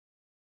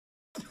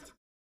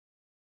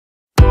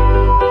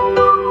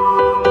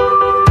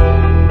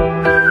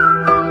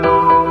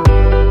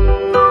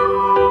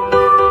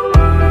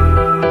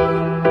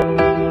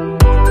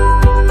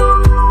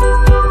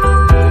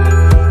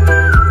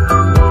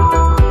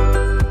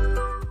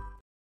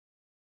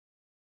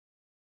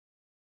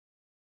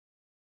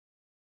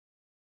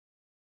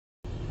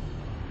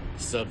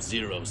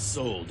Sub-Zero's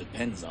soul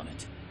depends on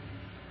it.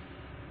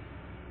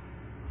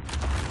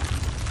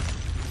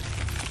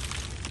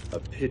 A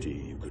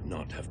pity you could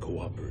not have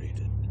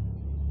cooperated.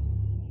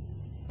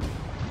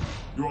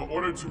 You are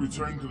ordered to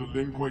return to the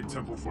Lin Kuei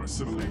Temple for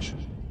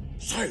assimilation.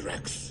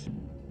 Cyrex!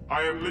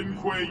 I am Lin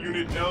Kuei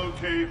Unit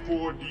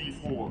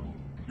LK4D4.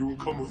 You will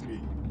come with me.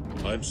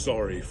 I'm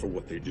sorry for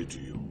what they did to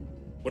you,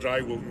 but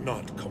I will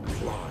not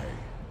comply.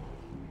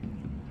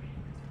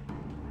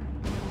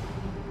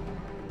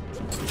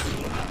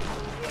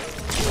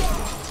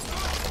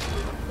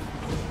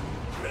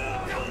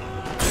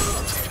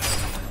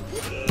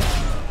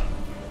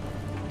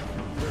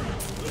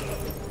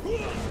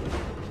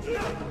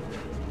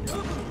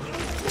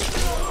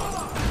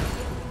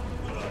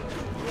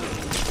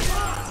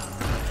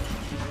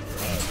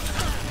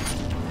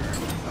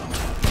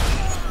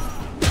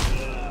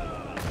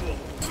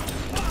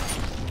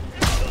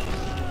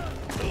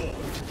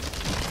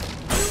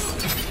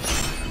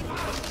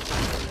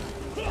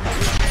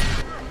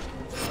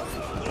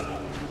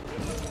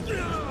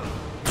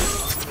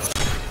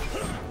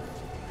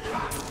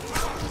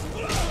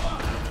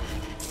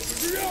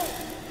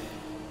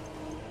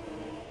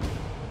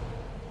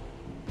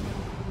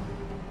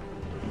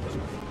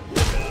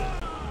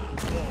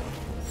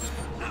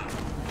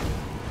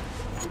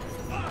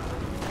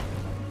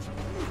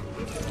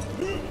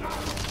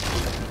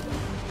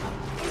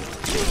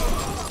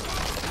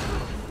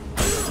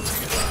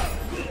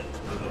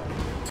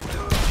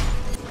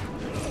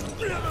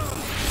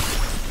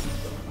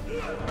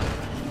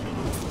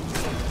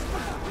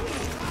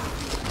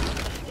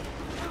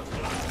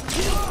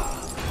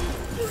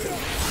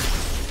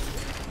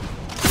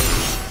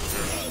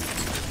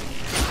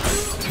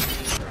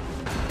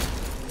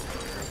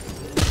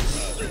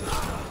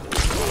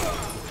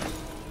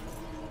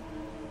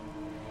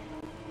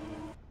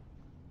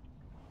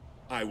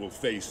 I will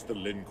face the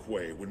Lin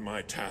Kuei when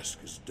my task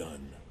is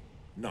done,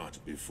 not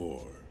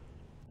before.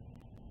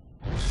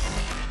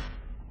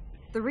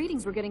 The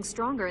readings were getting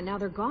stronger and now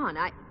they're gone.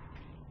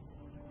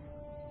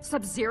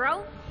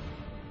 Sub-Zero?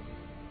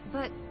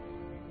 But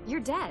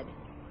you're dead.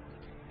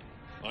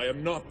 I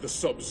am not the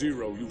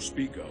Sub-Zero you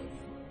speak of.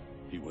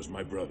 He was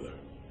my brother.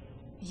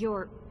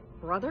 Your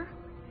brother?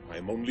 I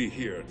am only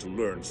here to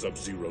learn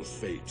Sub-Zero's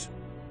fate.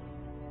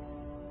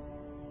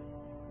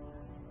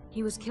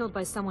 He was killed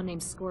by someone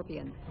named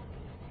Scorpion.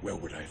 Where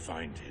would I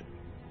find him?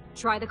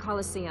 Try the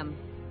Colosseum.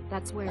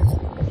 That's where...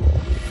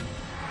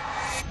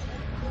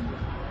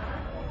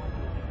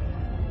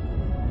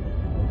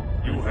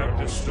 You have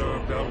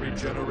disturbed our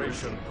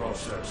regeneration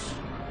process.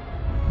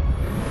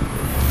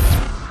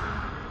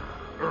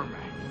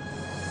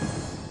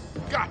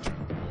 Gotcha!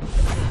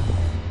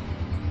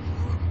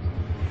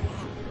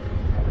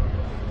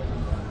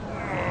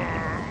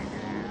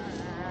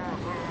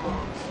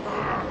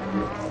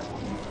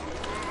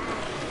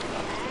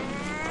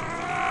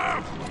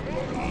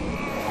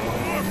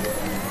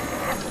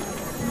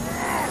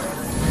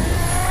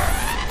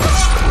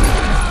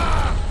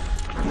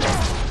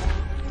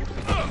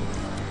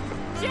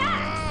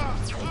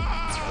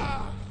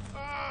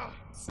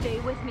 Stay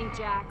with me,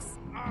 Jax.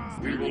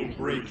 We will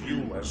break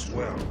you as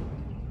well.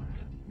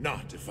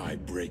 Not if I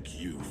break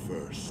you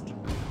first.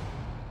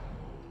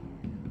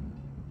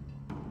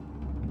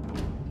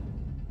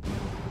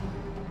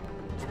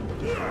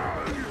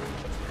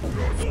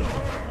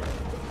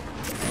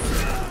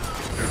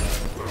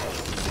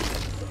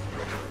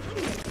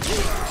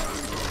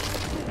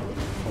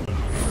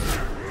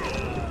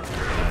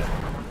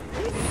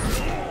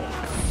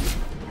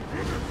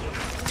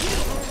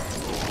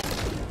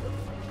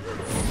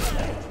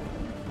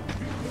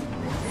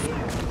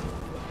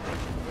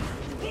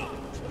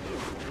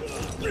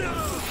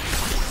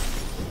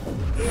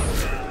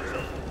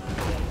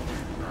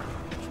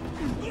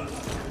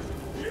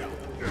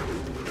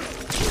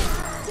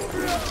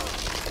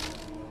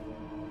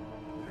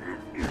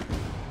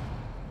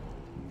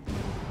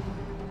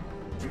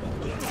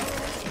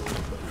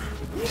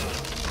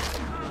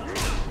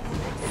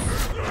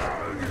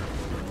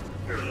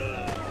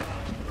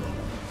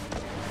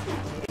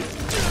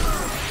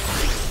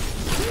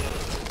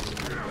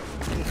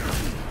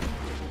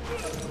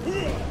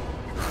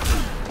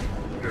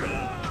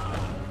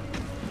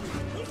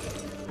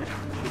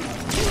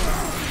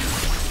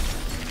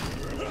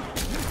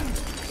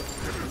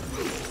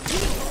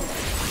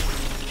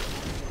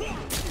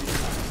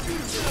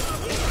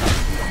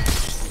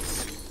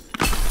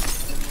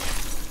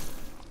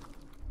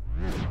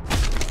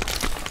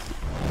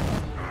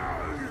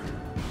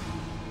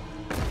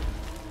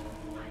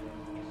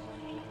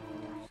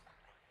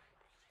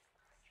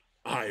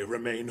 I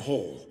remain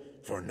whole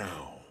for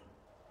now.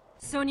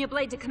 Sonya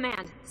Blade to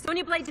command.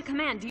 Sonya Blade to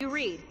command, do you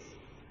read?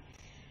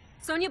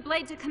 Sonya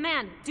Blade to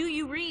command, do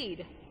you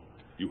read?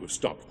 You have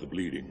stopped the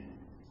bleeding.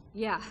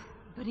 Yeah,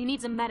 but he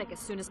needs a medic as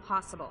soon as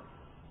possible.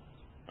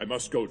 I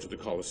must go to the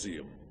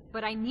Colosseum.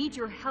 But I need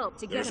your help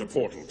to get There's him a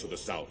portal to the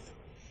south.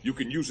 You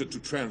can use it to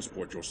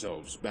transport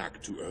yourselves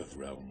back to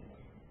Earthrealm.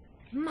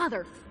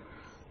 Mother...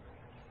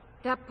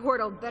 That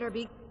portal better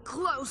be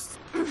close.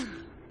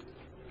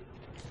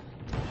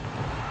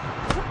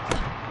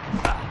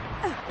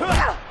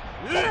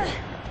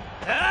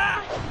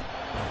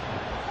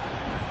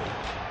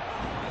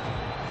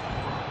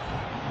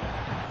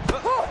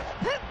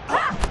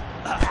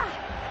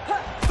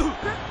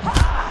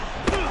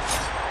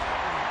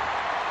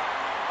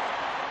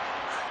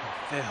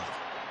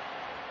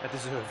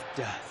 deserve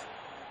death.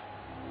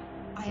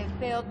 I have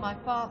failed my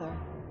father.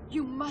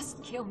 You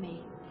must kill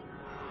me.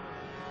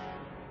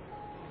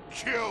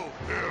 Kill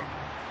him!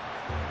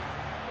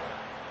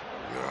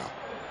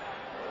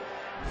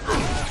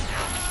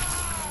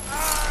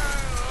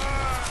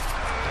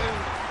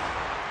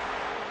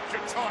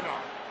 Katana!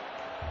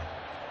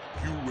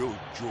 You will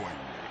join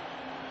me.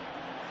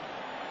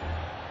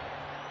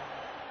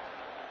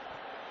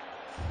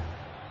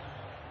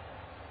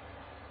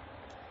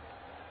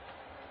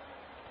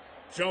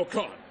 Shao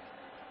Kahn,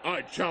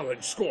 I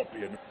challenge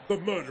Scorpion, the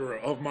murderer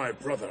of my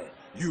brother.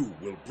 You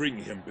will bring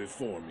him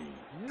before me.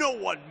 No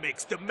one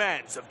makes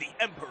demands of the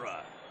Emperor!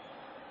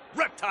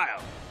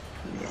 Reptile!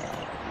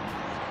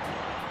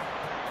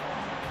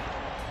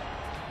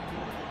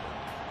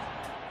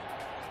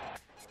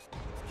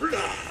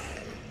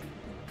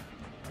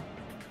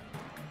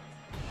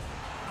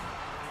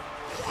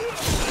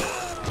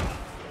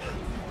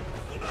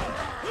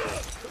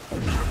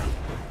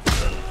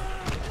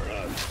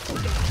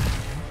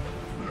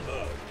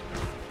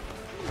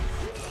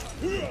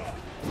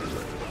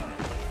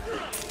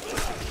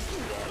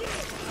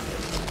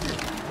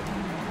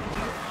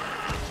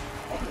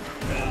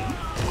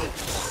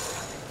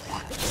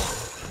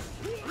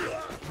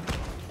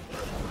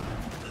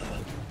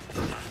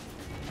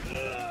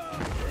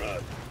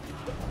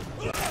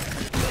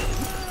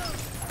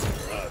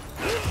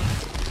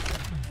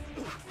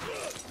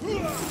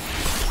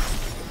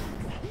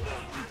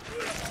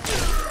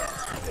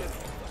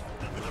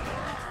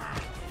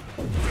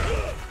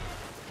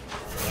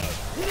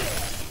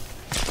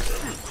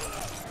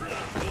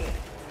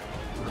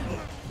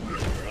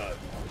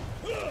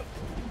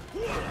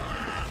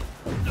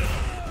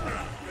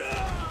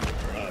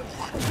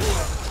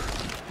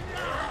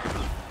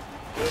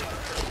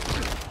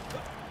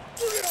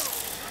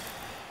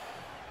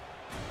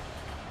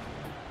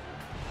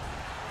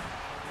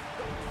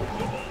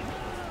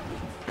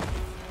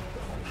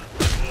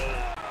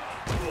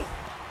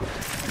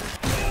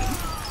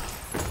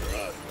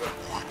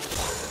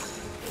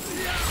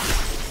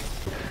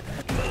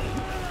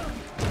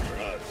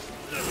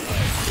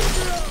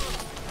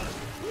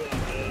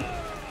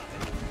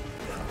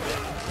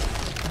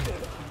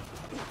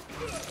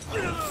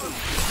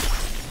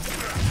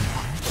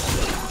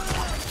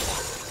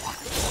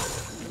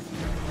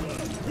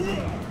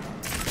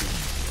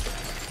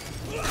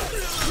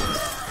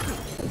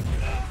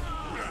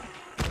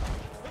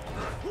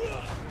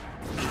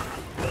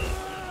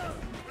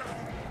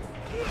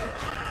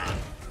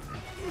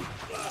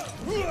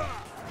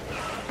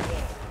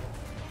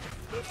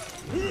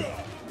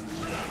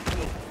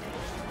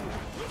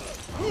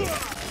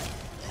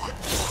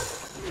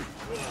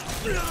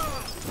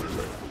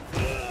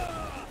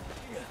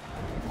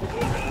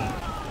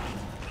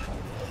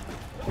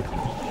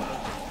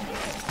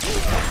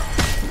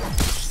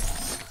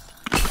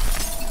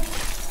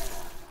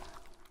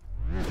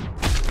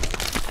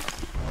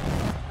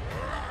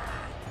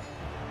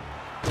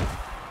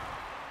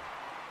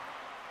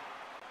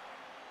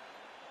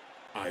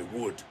 I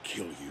would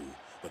kill you,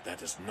 but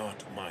that is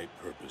not my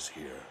purpose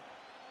here.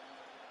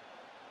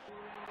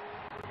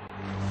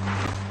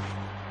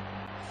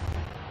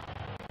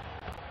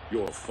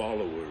 Your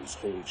followers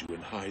hold you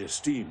in high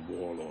esteem,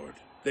 Warlord.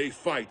 They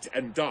fight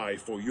and die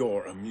for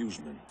your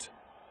amusement.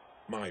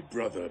 My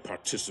brother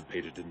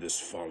participated in this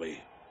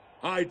folly.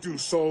 I do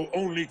so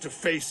only to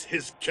face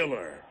his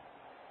killer.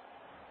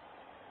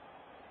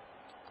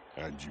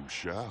 And you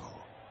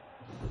shall.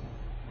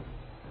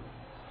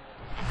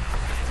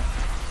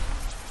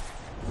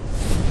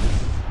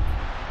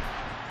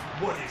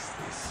 What is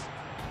this?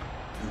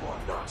 You are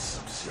not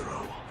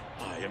Sub-Zero.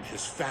 I am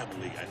his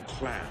family and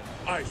clan.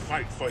 I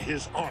fight for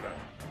his honor.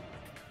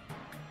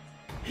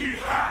 He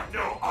had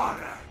no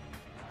honor,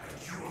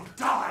 and you will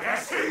die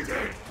as he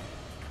did!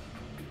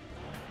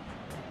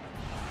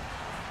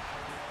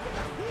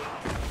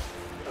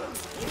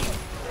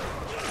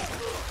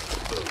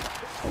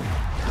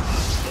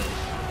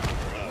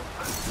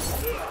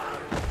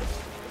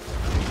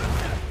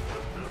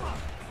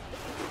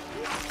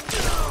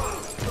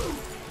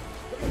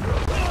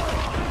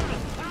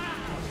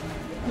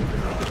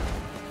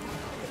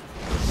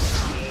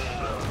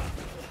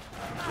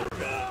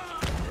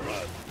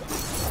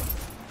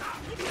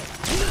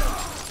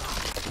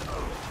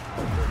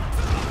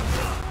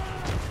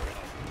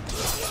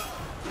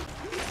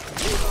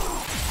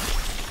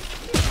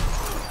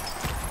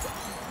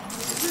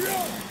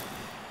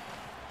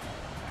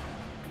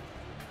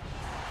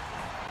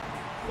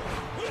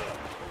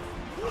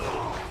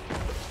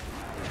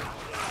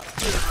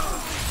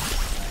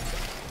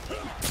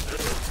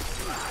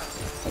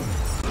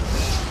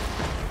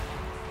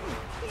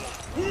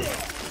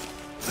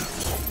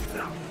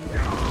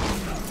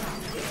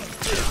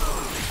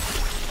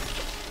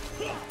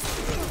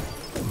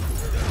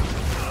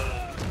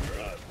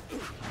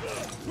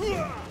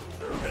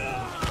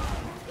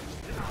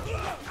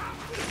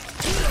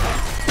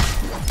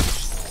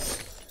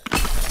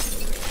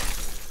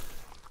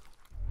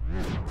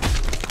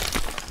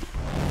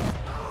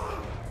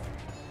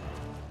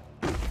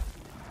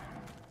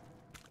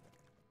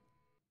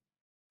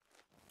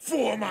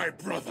 for my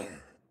brother!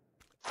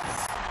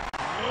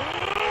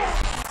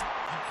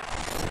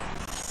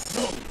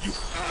 No, you...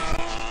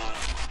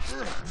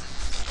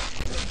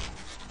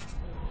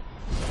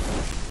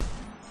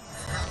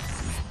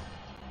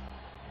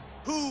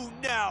 Who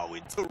now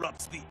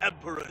interrupts the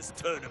Emperor's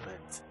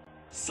tournament?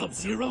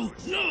 Sub-Zero?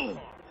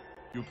 No!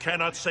 You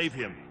cannot save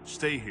him.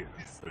 Stay here,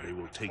 or they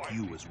will take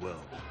you as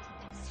well.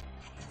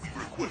 We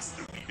request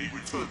that we may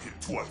return him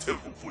to our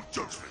temple for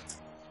judgment.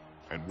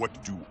 And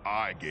what do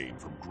I gain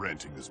from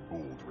granting this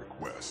bold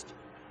request?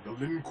 The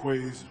Lin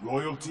Kuei's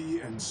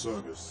loyalty and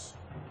service.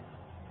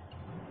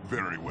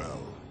 Very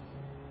well.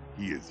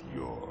 He is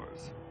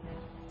yours.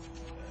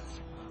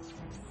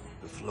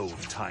 The flow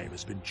of time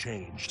has been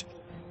changed.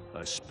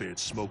 I spared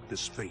Smoke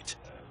this fate,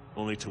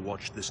 only to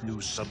watch this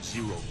new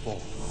Sub-Zero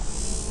fall.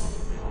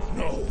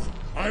 No,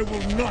 I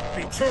will not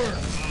be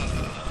turned!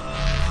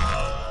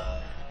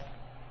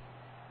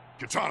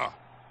 Katana!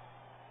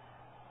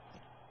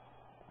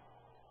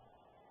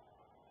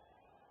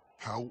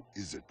 How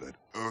is it that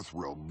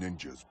Earthrealm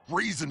ninjas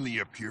brazenly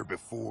appear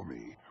before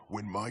me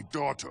when my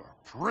daughter,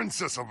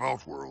 Princess of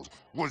Outworld,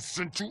 was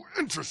sent to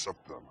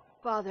intercept them?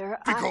 Father,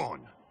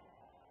 Begone!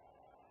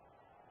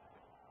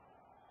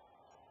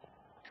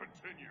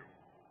 Continue.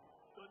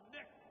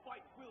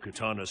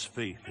 Katana's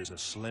faith is a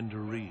slender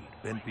reed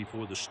bent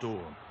before the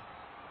storm.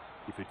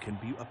 If it can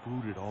be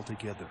uprooted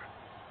altogether.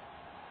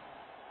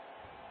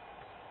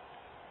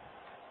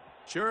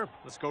 Sure,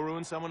 let's go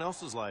ruin someone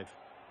else's life.